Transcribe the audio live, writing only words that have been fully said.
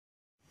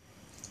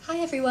Hi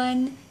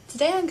everyone!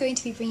 Today I'm going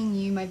to be bringing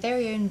you my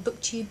very own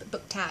booktube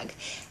book tag.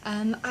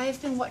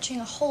 I've been watching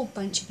a whole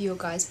bunch of your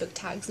guys' book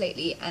tags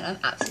lately and I'm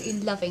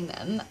absolutely loving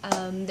them.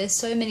 There's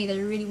so many that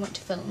I really want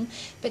to film,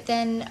 but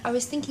then I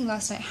was thinking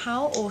last night,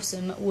 how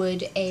awesome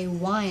would a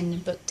wine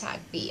book tag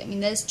be? I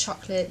mean, there's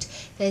chocolate,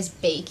 there's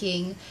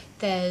baking,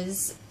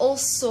 there's all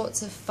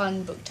sorts of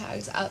fun book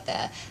tags out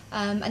there,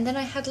 and then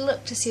I had a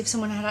look to see if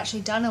someone had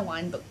actually done a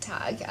wine book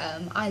tag.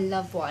 I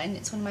love wine,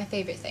 it's one of my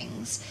favourite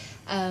things.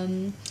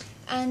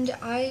 And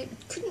I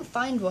couldn't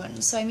find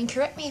one, so I mean,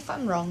 correct me if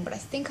I'm wrong, but I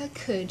think I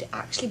could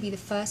actually be the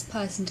first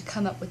person to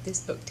come up with this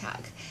book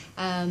tag.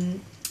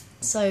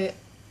 So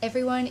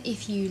everyone,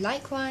 if you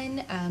like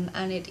wine,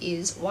 and it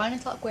is wine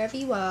o'clock wherever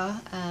you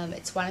are,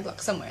 it's wine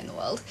o'clock somewhere in the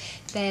world,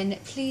 then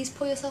please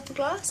pour yourself a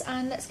glass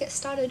and let's get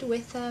started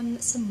with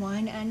some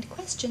wine and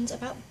questions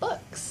about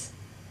books.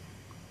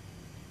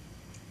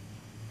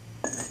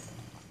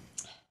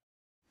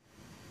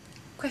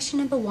 Question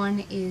number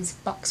 1 is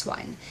box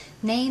wine.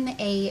 Name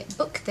a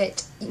book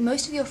that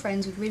most of your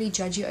friends would really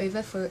judge you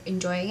over for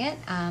enjoying it,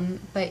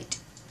 but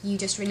you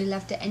just really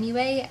loved it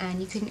anyway and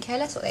you couldn't care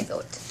less what they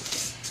thought.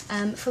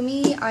 For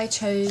me, I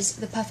chose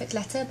The Perfect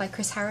Letter by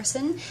Chris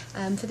Harrison.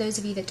 For those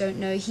of you that don't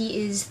know,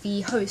 he is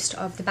the host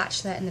of The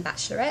Bachelor and The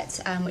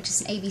Bachelorette, which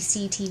is an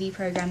ABC TV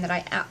programme that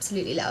I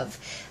absolutely love.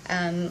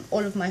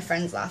 All of my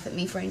friends laugh at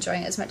me for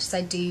enjoying it as much as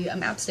I do.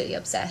 I'm absolutely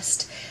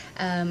obsessed.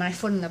 And I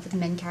fall in love with the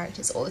main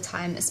characters all the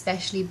time,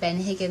 especially Ben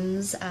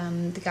Higgins,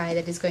 the guy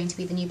that is going to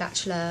be the new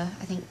Bachelor,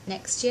 I think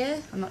next year,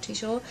 I'm not too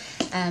sure.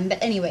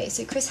 But anyway,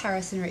 so Chris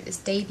Harrison wrote this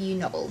debut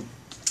novel,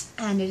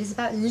 and it is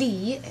about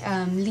Lee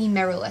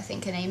Merrill, I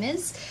think her name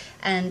is,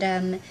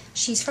 and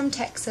she's from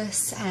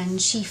Texas,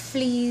 and she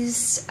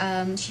flees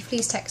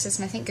Texas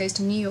and I think goes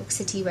to New York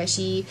City, where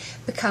she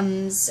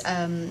becomes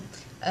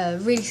a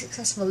really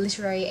successful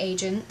literary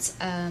agent,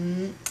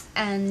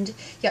 and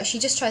yeah, she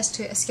just tries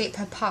to escape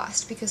her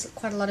past because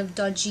quite a lot of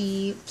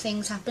dodgy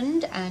things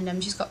happened,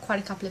 and she's got quite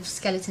a couple of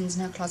skeletons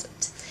in her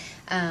closet.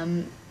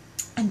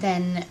 And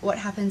then what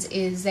happens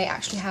is they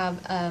actually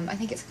have, I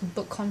think it's like a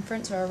book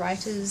conference or a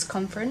writer's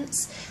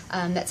conference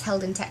that's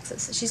held in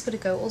Texas. So she's got to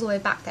go all the way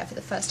back there for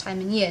the first time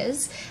in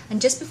years,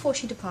 and just before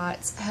she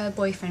departs, her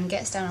boyfriend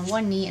gets down on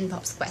one knee and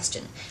pops the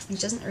question, and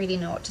she doesn't really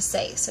know what to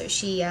say, so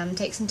she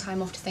takes some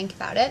time off to think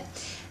about it,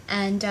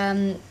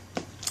 and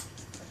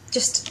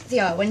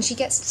when she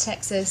gets to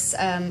Texas,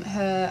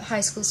 her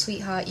high school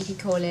sweetheart, you could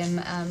call him,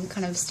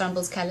 kind of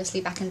stumbles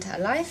carelessly back into her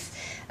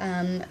life,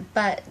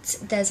 but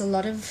there's a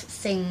lot of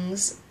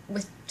things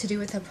to do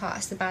with her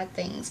past, the bad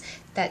things,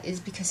 that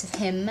is because of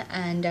him,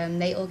 and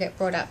they all get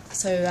brought up.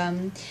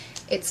 So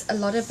it's a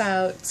lot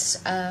about,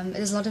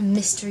 there's a lot of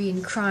mystery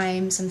and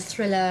crime, some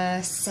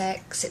thriller,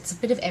 sex, it's a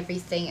bit of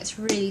everything. It's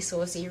really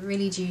saucy,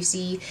 really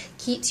juicy,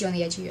 keeps you on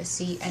the edge of your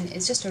seat, and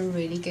it's just a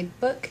really good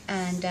book,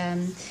 and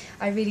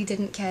I really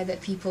didn't care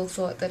that people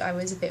thought that I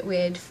was a bit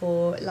weird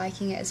for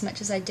liking it as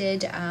much as I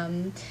did.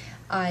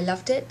 I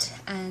loved it,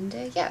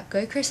 and yeah,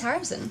 go Chris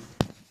Harrison.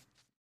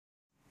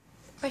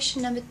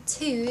 Question number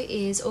 2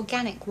 is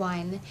organic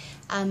wine.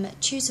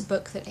 Choose a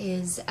book that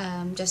is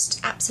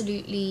just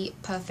absolutely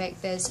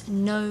perfect. There's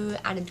no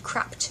added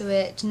crap to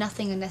it,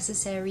 nothing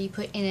unnecessary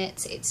put in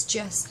it. It's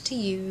just, to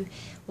you,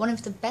 one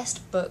of the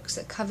best books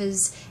that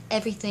covers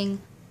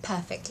everything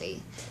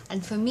perfectly.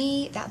 And for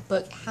me, that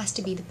book has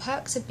to be The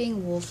Perks of Being a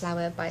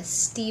Wallflower by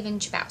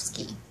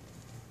Chbosky.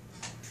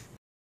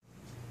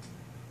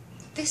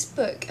 This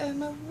book, oh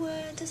my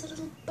word, there's a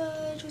little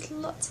bird with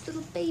lots of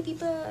little baby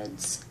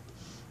birds.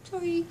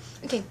 Sorry.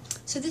 Okay,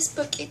 so this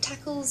book, it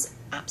tackles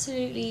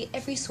absolutely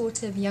every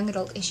sort of young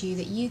adult issue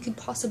that you could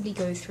possibly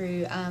go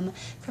through,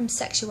 from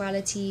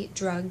sexuality,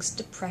 drugs,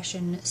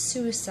 depression,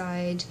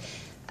 suicide.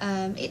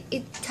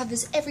 It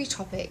covers every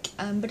topic,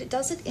 but it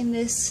does it in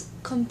this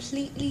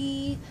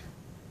completely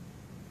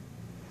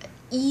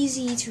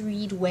easy to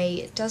read way.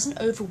 It doesn't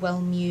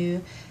overwhelm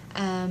you,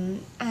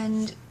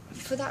 and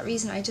for that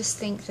reason I just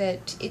think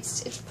that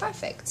it's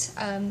perfect.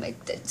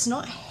 It's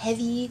not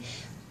heavy,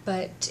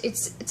 but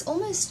it's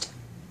almost,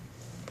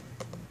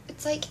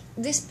 it's like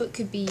this book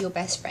could be your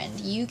best friend.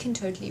 You can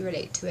totally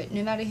relate to it.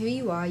 No matter who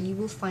you are, you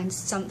will find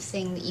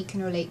something that you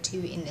can relate to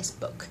in this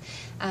book.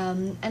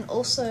 And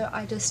also,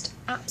 I just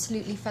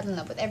absolutely fell in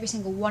love with every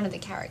single one of the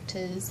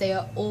characters. They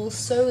are all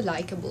so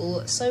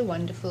likeable, so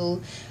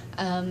wonderful.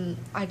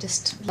 I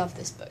just love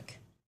this book.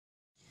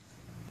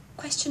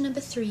 Question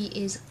number 3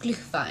 is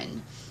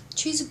Gluehwein.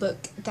 Choose a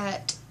book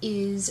that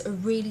is a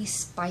really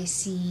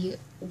spicy,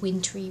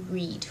 wintry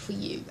read for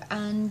you.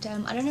 And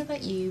I don't know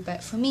about you,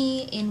 but for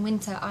me, in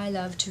winter, I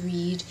love to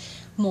read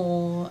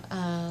more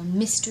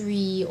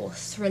mystery or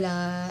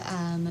thriller.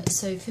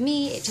 So for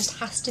me, it just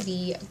has to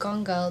be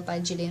Gone Girl by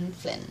Gillian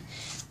Flynn.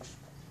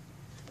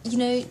 You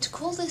know, to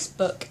call this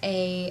book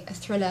a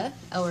thriller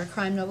or a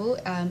crime novel,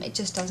 it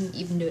just doesn't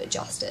even do it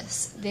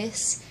justice.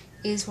 This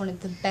is one of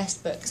the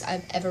best books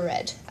I've ever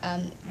read.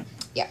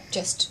 Yeah,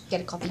 just get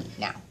a copy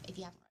now if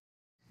you haven't.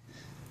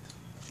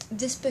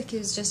 This book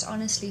is just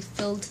honestly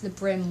filled to the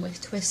brim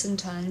with twists and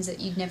turns that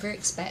you'd never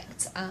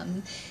expect.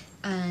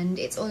 and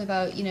it's all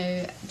about, you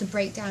know, the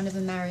breakdown of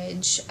a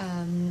marriage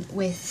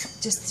with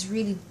just this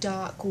really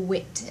dark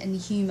wit and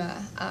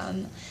humour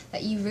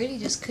that you really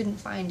just couldn't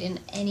find in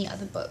any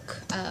other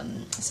book.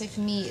 So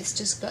for me, it's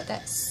just got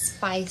that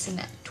spice and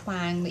that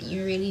twang that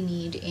you really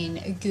need in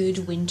a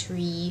good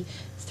wintry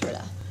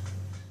thriller.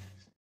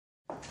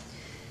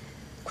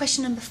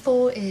 Question number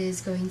 4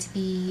 is going to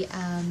be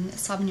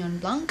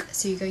Sauvignon Blanc.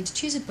 So you're going to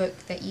choose a book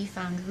that you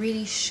found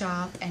really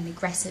sharp and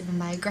aggressive, and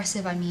by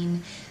aggressive I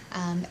mean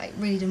it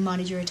really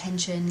demanded your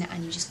attention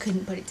and you just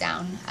couldn't put it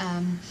down.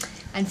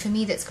 And for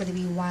me, that's got to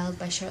be Wild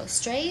by Cheryl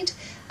Strayed.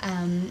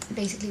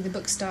 Basically the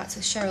book starts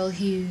with Cheryl,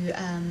 who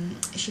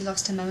she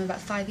lost her mum about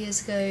 5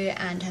 years ago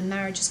and her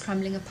marriage is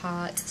crumbling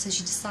apart, so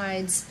she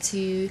decides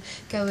to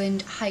go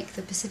and hike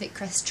the Pacific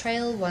Crest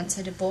Trail once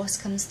her divorce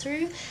comes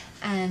through,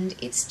 and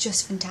it's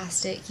just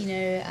fantastic. You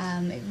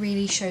know, it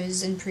really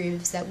shows and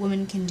proves that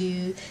women can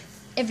do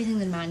everything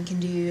that a man can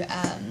do.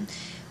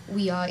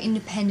 We are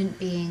independent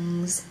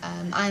beings.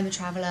 I am a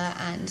traveller,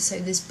 and so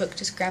this book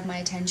just grabbed my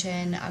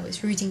attention. I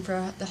was rooting for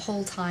her the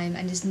whole time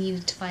and just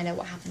needed to find out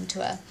what happened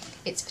to her.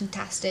 It's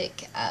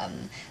fantastic.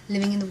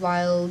 Living in the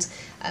wild,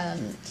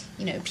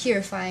 you know,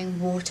 purifying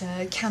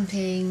water,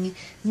 camping,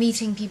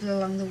 meeting people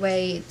along the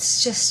way. It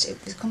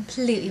was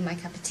completely my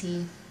cup of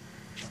tea.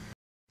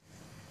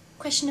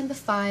 Question number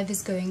 5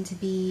 is going to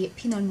be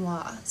Pinot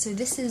Noir. So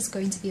this is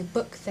going to be a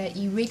book that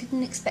you really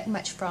didn't expect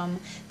much from,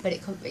 but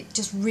it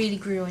just really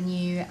grew on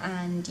you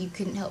and you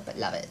couldn't help but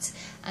love it.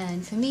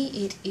 And for me,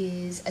 it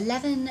is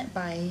 11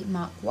 by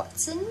Mark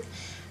Watson.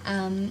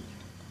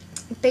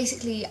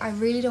 Basically, I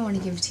really don't want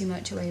to give too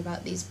much away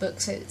about these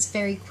books, so it's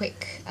very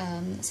quick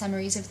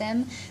summaries of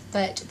them,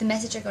 but the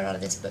message I got out of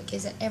this book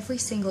is that every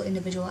single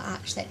individual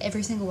act that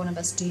every single one of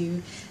us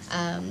do,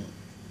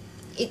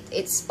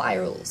 it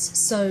spirals.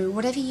 So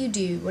whatever you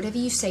do, whatever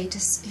you say to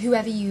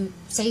whoever you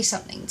say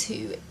something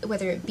to,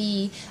 whether it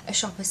be a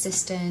shop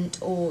assistant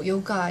or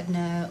your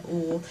gardener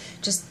or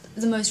just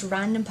the most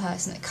random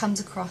person that comes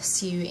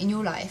across you in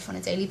your life on a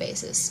daily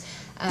basis,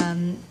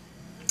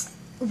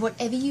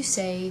 whatever you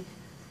say,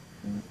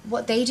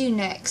 what they do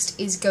next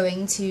is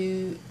going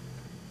to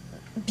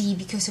be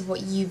because of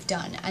what you've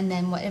done, and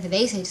then whatever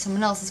they say to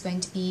someone else is going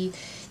to be,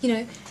 you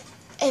know,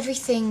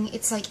 everything.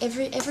 It's like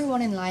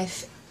everyone in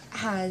life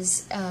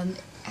has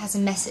a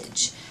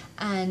message,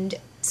 and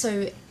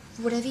so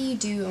whatever you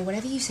do or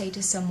whatever you say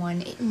to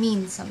someone, it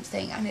means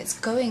something, and it's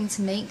going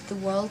to make the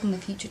world in the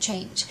future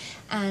change.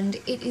 And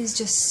it is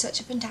just such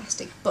a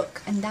fantastic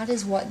book, and that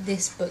is what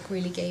this book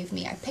really gave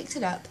me. I picked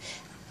it up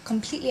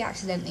completely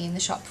accidentally in the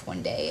shop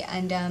one day,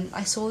 and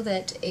I saw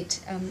that it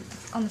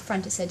on the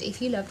front it said,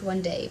 "If you loved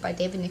One Day" by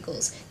David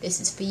Nichols,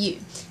 this is for you,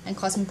 and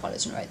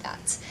Cosmopolitan wrote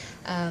that.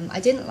 I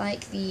didn't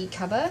like the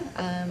cover.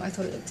 I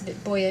thought it looked a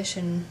bit boyish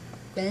and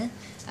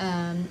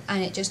and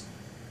it just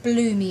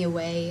blew me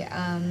away.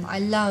 I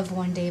love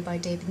One Day by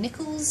David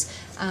Nichols,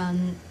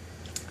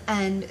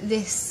 and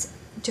this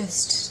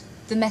just,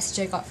 the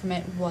message I got from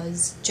it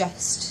was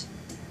just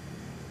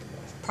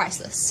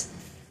priceless.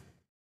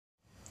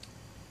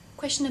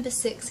 Question number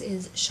 6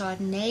 is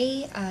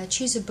Chardonnay.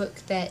 Choose a book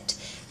that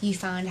you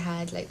found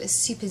had like this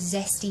super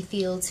zesty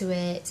feel to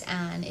it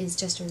and is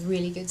just a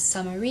really good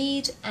summer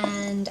read,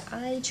 and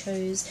I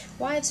chose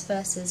Wives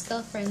vs.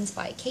 Girlfriends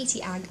by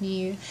Katie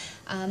Agnew.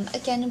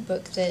 Again, a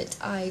book that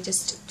I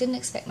just didn't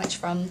expect much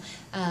from,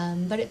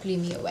 but it blew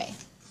me away.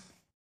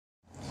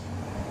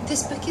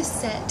 This book is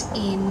set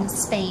in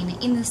Spain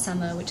in the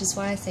summer, which is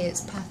why I say it's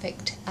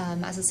perfect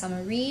as a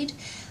summer read.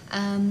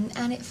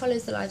 And it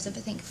follows the lives of, I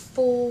think,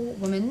 4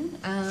 women,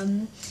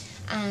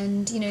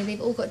 and you know,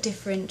 they've all got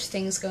different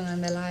things going on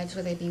in their lives,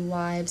 whether they be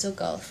wives or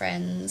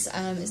girlfriends.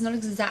 It's not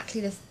exactly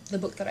the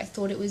book that I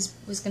thought it was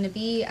going to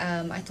be.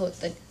 I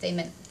thought that they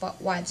meant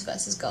wives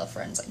versus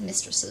girlfriends, like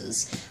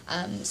mistresses,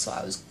 so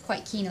I was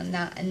quite keen on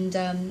that,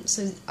 and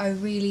so I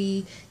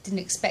really didn't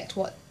expect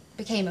what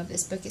became of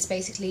this book. It's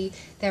basically,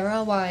 there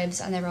are wives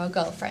and there are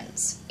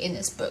girlfriends in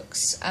this book.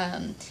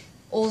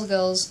 All the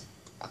girls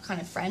are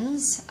kind of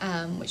friends,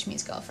 which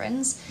means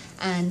girlfriends,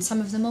 and some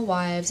of them are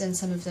wives and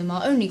some of them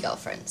are only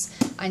girlfriends.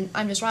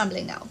 I'm just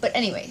rambling now, but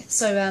anyway,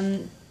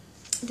 so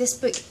this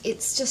book,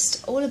 it's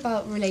just all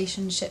about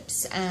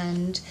relationships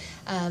and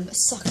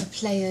soccer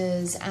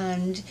players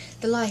and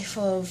the life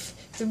of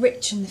the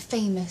rich and the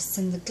famous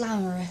and the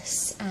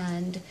glamorous,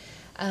 and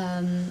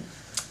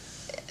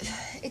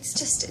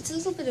it's a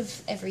little bit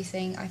of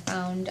everything, I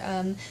found.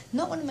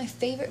 Not one of my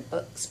favourite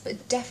books,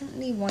 but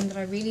definitely one that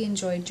I really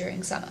enjoyed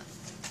during summer.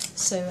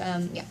 So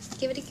yeah,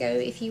 give it a go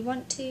if you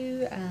want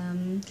to.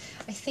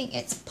 I think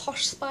it's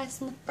Posh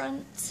Spice on the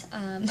front,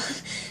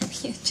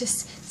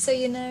 just so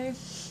you know.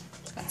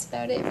 That's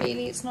about it,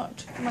 really. It's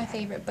not my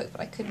favourite book,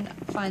 but I couldn't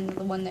find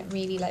the one that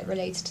really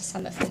related to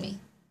summer for me.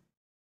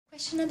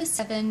 Question number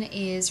 7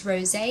 is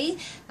Rosé.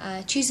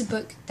 Choose a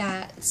book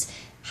that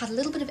had a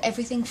little bit of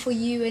everything for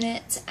you in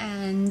it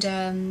and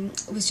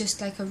was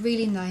just like a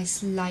really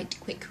nice, light,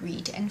 quick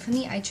read. And for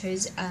me, I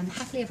chose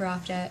Happily Ever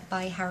After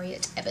by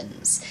Harriet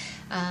Evans.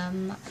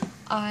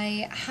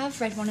 I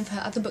have read one of her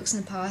other books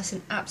in the past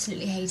and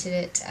absolutely hated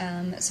it,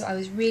 so I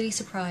was really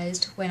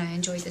surprised when I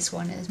enjoyed this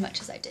one as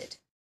much as I did.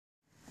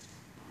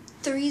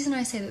 The reason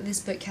I say that this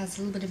book has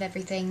a little bit of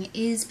everything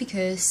is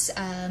because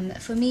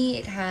for me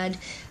it had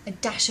a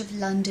dash of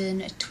London,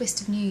 a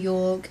twist of New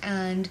York,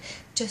 and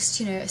just,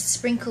 you know, a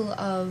sprinkle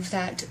of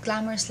that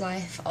glamorous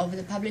life of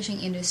the publishing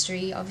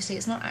industry. Obviously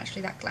it's not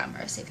actually that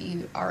glamorous if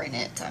you are in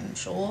it, I'm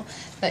sure,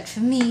 but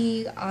for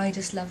me, I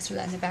just love to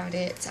learn about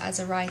it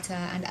as a writer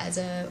and as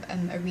a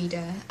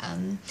reader.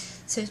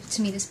 So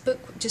to me this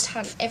book just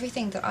had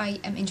everything that I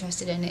am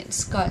interested in.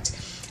 It's got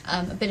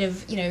a bit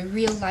of, you know,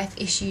 real life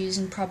issues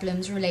and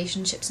problems,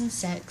 relationships and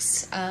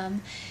sex.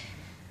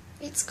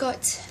 It's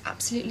got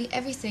absolutely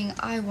everything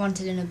I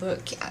wanted in a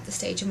book at the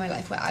stage of my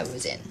life where I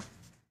was in.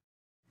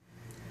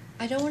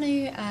 I don't want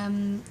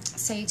to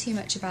say too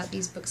much about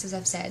these books, as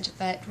I've said,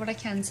 but what I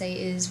can say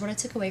is what I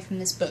took away from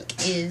this book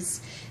is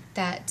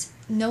that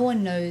no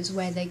one knows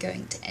where they're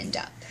going to end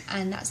up,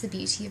 and that's the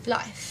beauty of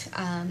life,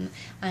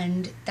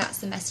 and that's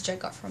the message I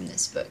got from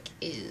this book.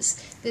 Is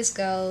this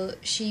girl,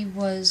 she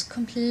was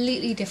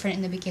completely different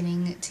in the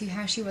beginning to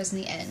how she was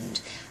in the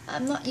end,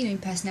 not, you know,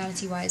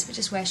 personality wise, but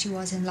just where she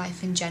was in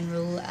life in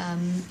general.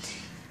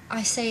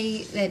 I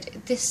say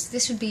that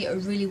this would be a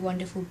really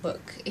wonderful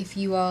book if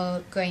you are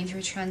going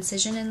through a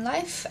transition in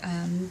life.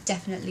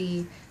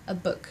 Definitely a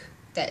book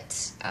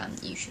that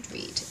you should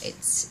read.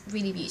 It's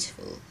really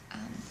beautiful.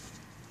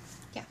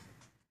 Yeah.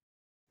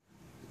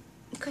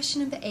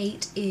 Question number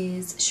 8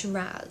 is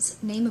Shiraz.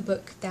 Name a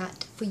book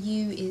that for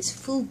you is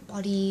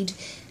full-bodied,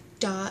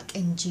 dark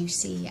and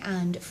juicy,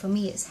 and for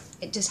me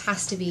it just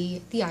has to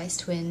be The Ice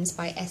Twins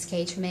by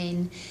S.K.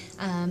 Tremaine.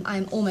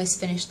 I'm almost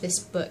finished this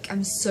book.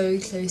 I'm so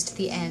close to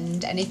the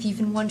end, and if you've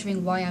been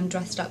wondering why I'm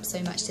dressed up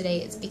so much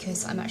today, it's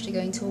because I'm actually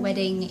going to a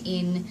wedding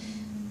in,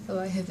 oh,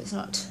 I hope it's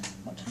not,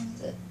 what time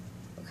is it?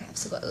 Okay, I've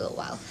still got a little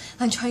while.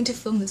 I'm trying to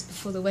film this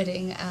before the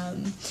wedding,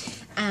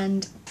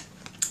 and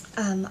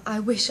I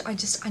wish I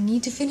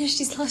need to finish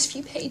these last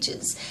few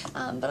pages,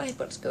 but I've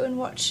got to go and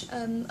watch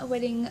a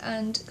wedding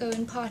and go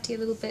and party a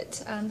little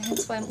bit,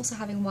 hence why I'm also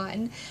having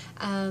wine.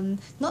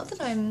 Not that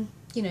I'm,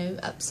 you know,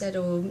 upset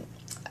or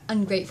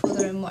ungrateful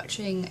that I'm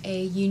watching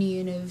a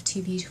union of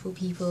two beautiful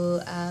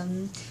people.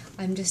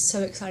 I'm just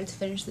so excited to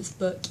finish this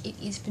book. It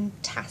is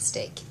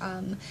fantastic.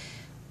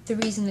 The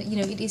reason that, you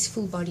know, it is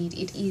full-bodied,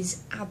 it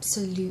is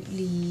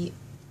absolutely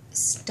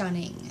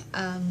stunning.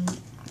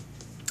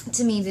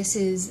 To me, this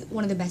is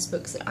one of the best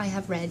books that I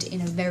have read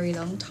in a very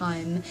long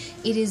time.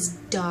 It is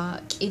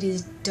dark, it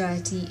is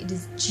dirty, it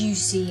is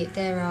juicy,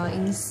 there are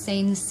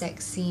insane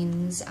sex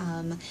scenes,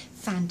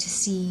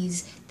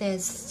 fantasies,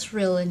 there's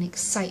thrill and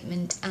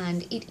excitement,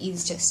 and it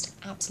is just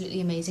absolutely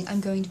amazing. I'm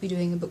going to be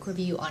doing a book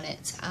review on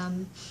it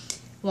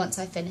once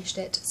I've finished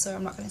it, so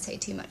I'm not going to say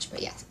too much,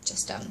 but yeah,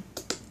 just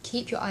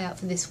keep your eye out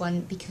for this one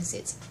because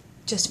it's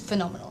just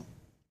phenomenal.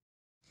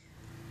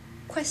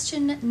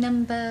 Question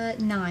number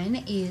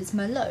 9 is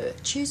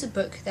Merlot. Choose a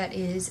book that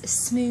is a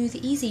smooth,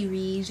 easy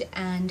read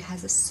and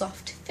has a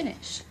soft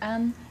finish.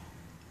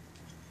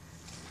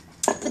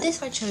 For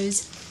this I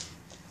chose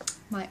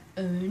my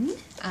own.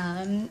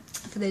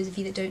 For those of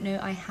you that don't know,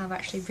 I have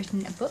actually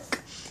written a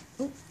book.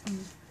 Oh, I'm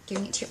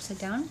giving it to you upside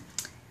down.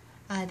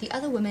 The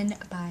Other Woman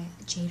by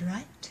Jade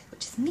Wright,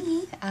 which is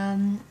me.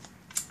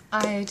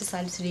 I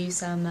decided to do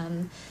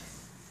some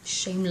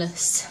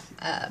shameless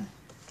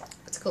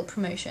called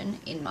promotion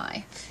in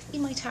my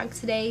tag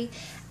today.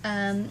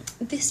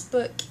 This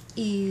book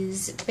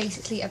is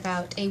basically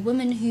about a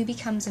woman who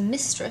becomes a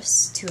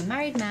mistress to a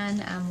married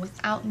man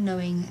without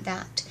knowing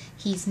that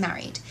he's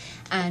married,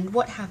 and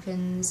what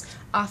happens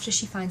after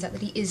she finds out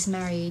that he is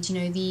married.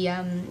 You know,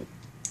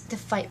 the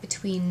fight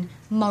between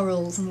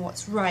morals and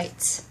what's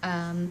right,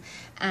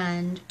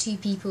 and two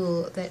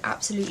people that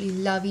absolutely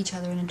love each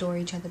other and adore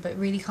each other but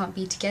really can't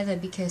be together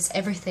because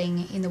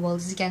everything in the world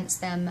is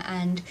against them.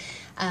 And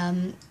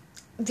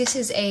this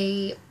is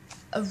a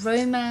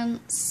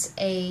romance,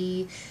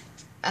 there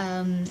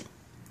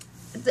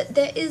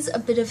is a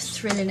bit of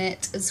thrill in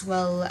it as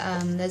well.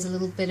 There's a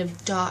little bit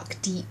of dark,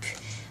 deep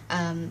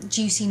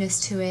juiciness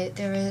to it.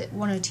 There are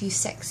 1 or 2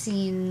 sex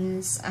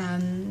scenes.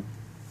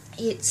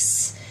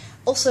 It's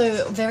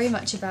also very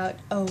much about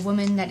a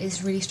woman that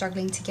is really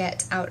struggling to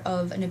get out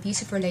of an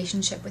abusive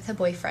relationship with her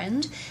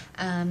boyfriend.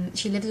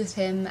 She lives with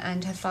him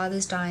and her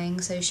father's dying,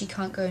 so she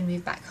can't go and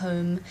move back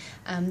home.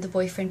 The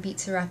boyfriend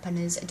beats her up and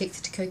is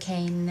addicted to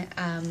cocaine.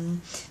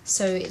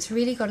 So it's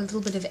really got a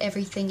little bit of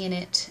everything in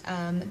it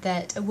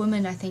that a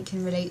woman, I think,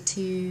 can relate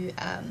to,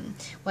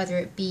 whether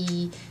it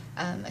be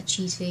a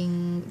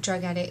cheating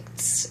drug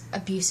addict,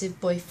 abusive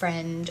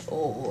boyfriend,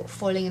 or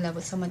falling in love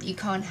with someone that you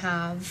can't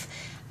have.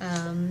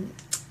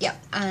 Yeah,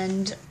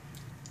 and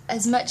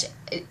as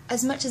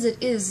much as it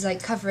is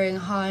like covering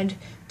hard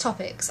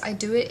topics, I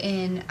do it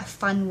in a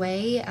fun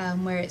way,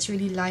 where it's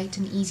really light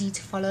and easy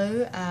to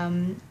follow,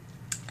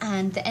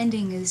 and the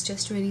ending is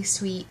just really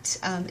sweet.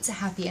 It's a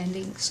happy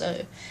ending,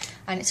 so,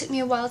 and it took me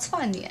a while to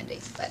find the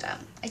ending, but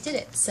I did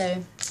it.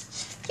 So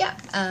yeah,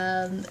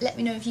 let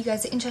me know if you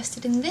guys are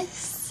interested in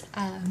this.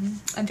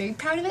 I'm very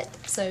proud of it,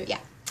 so yeah.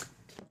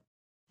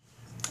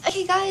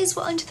 Okay guys,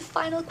 we're on to the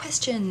final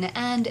question,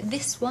 and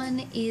this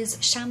one is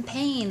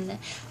champagne.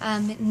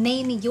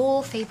 Name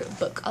your favourite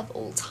book of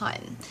all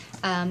time.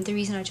 The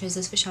reason I chose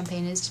this for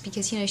champagne is just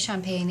because, you know,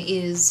 champagne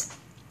is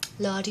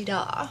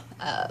la-di-da.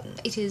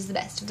 It is the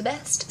best of the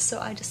best, so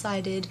I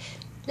decided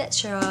let's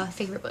share our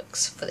favourite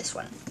books for this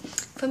one.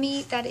 For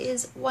me, that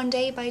is One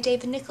Day by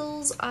David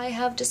Nichols. I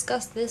have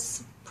discussed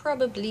this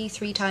probably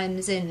 3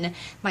 times in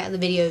my other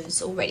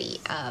videos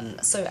already,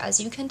 so as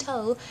you can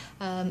tell,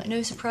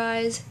 no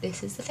surprise,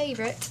 this is the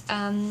favourite.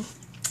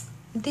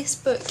 This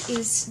book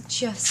is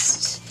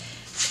just,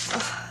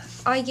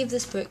 I give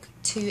this book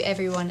to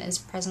everyone as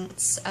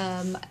presents.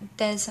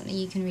 There's something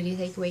you can really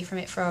take away from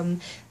it from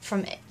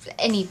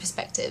any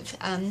perspective,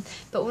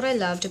 but what I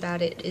loved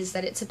about it is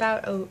that it's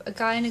about a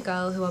guy and a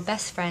girl who are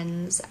best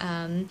friends.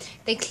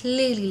 They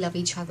clearly love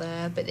each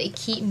other, but they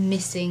keep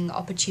missing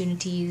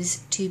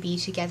opportunities to be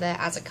together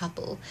as a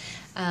couple.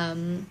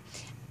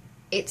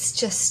 It's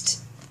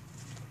just,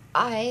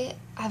 I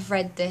have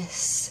read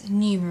this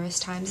numerous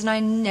times, and I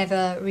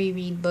never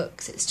reread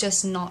books. It's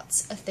just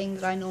not a thing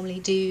that I normally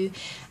do.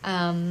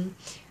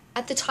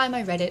 At the time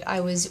I read it,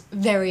 I was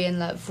very in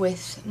love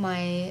with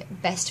my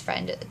best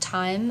friend at the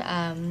time.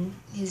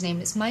 His name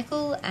is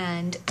Michael,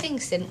 and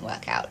things didn't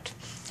work out.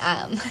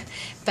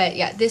 But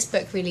yeah, this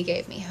book really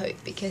gave me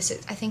hope, because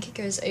I think it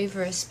goes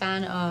over a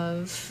span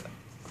of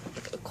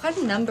quite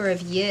a number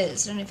of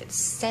years. I don't know if it's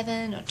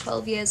 7 or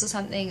 12 years or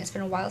something. It's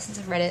been a while since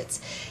I've read it.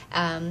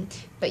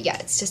 But yeah,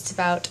 it's just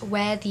about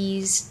where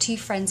these 2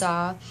 friends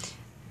are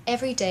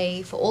every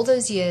day for all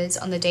those years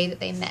on the day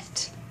that they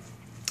met.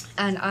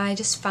 And I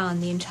just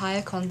found the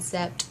entire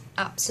concept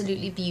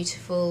absolutely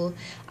beautiful.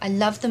 I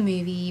love the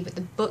movie, but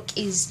the book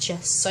is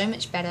just so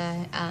much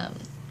better.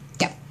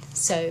 Yeah,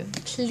 so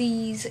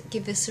please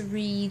give this a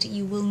read.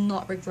 You will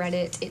not regret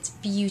it. It's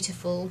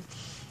beautiful.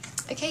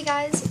 Okay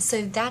guys,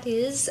 so that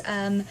is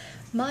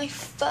my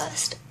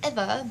first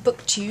ever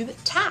booktube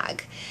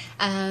tag.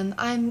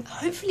 I'm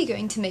hopefully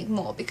going to make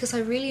more, because I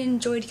really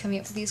enjoyed coming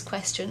up with these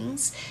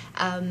questions.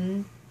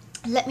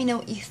 Let me know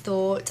what you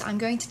thought. I'm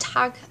going to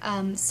tag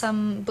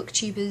some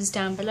booktubers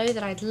down below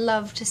that I'd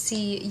love to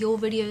see your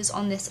videos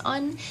on this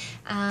on.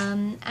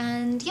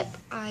 And yep,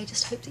 I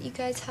just hope that you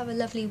guys have a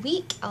lovely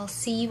week. I'll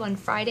see you on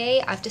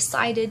Friday. I've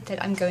decided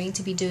that I'm going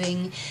to be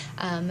doing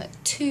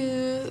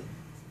 2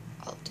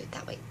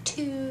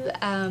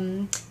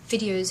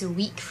 videos a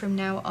week from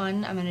now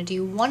on. I'm going to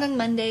do 1 on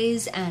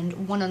Mondays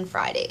and 1 on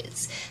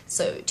Fridays.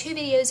 So 2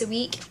 videos a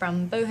week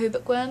from Boho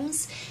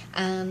Bookworms.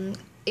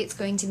 It's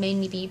going to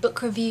mainly be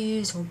book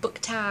reviews or book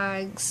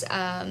tags,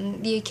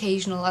 the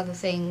occasional other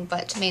thing,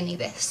 but mainly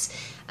this.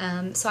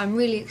 So I'm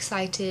really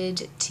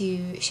excited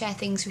to share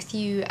things with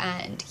you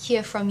and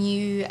hear from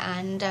you,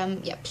 and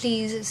yeah,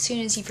 please, as soon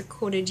as you've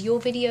recorded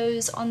your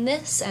videos on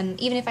this, and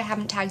even if I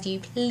haven't tagged you,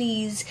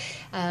 please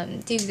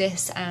do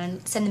this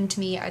and send them to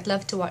me. I'd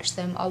love to watch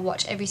them. I'll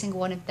watch every single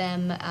one of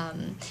them.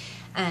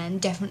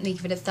 And definitely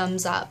give it a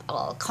thumbs up.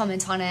 I'll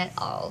comment on it,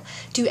 I'll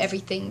do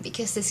everything,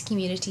 because this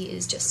community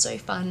is just so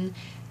fun.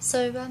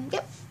 So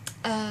yep,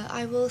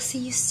 I will see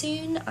you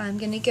soon. I'm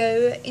gonna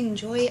go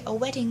enjoy a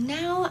wedding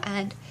now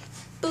and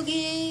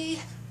boogie.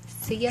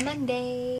 See you Monday.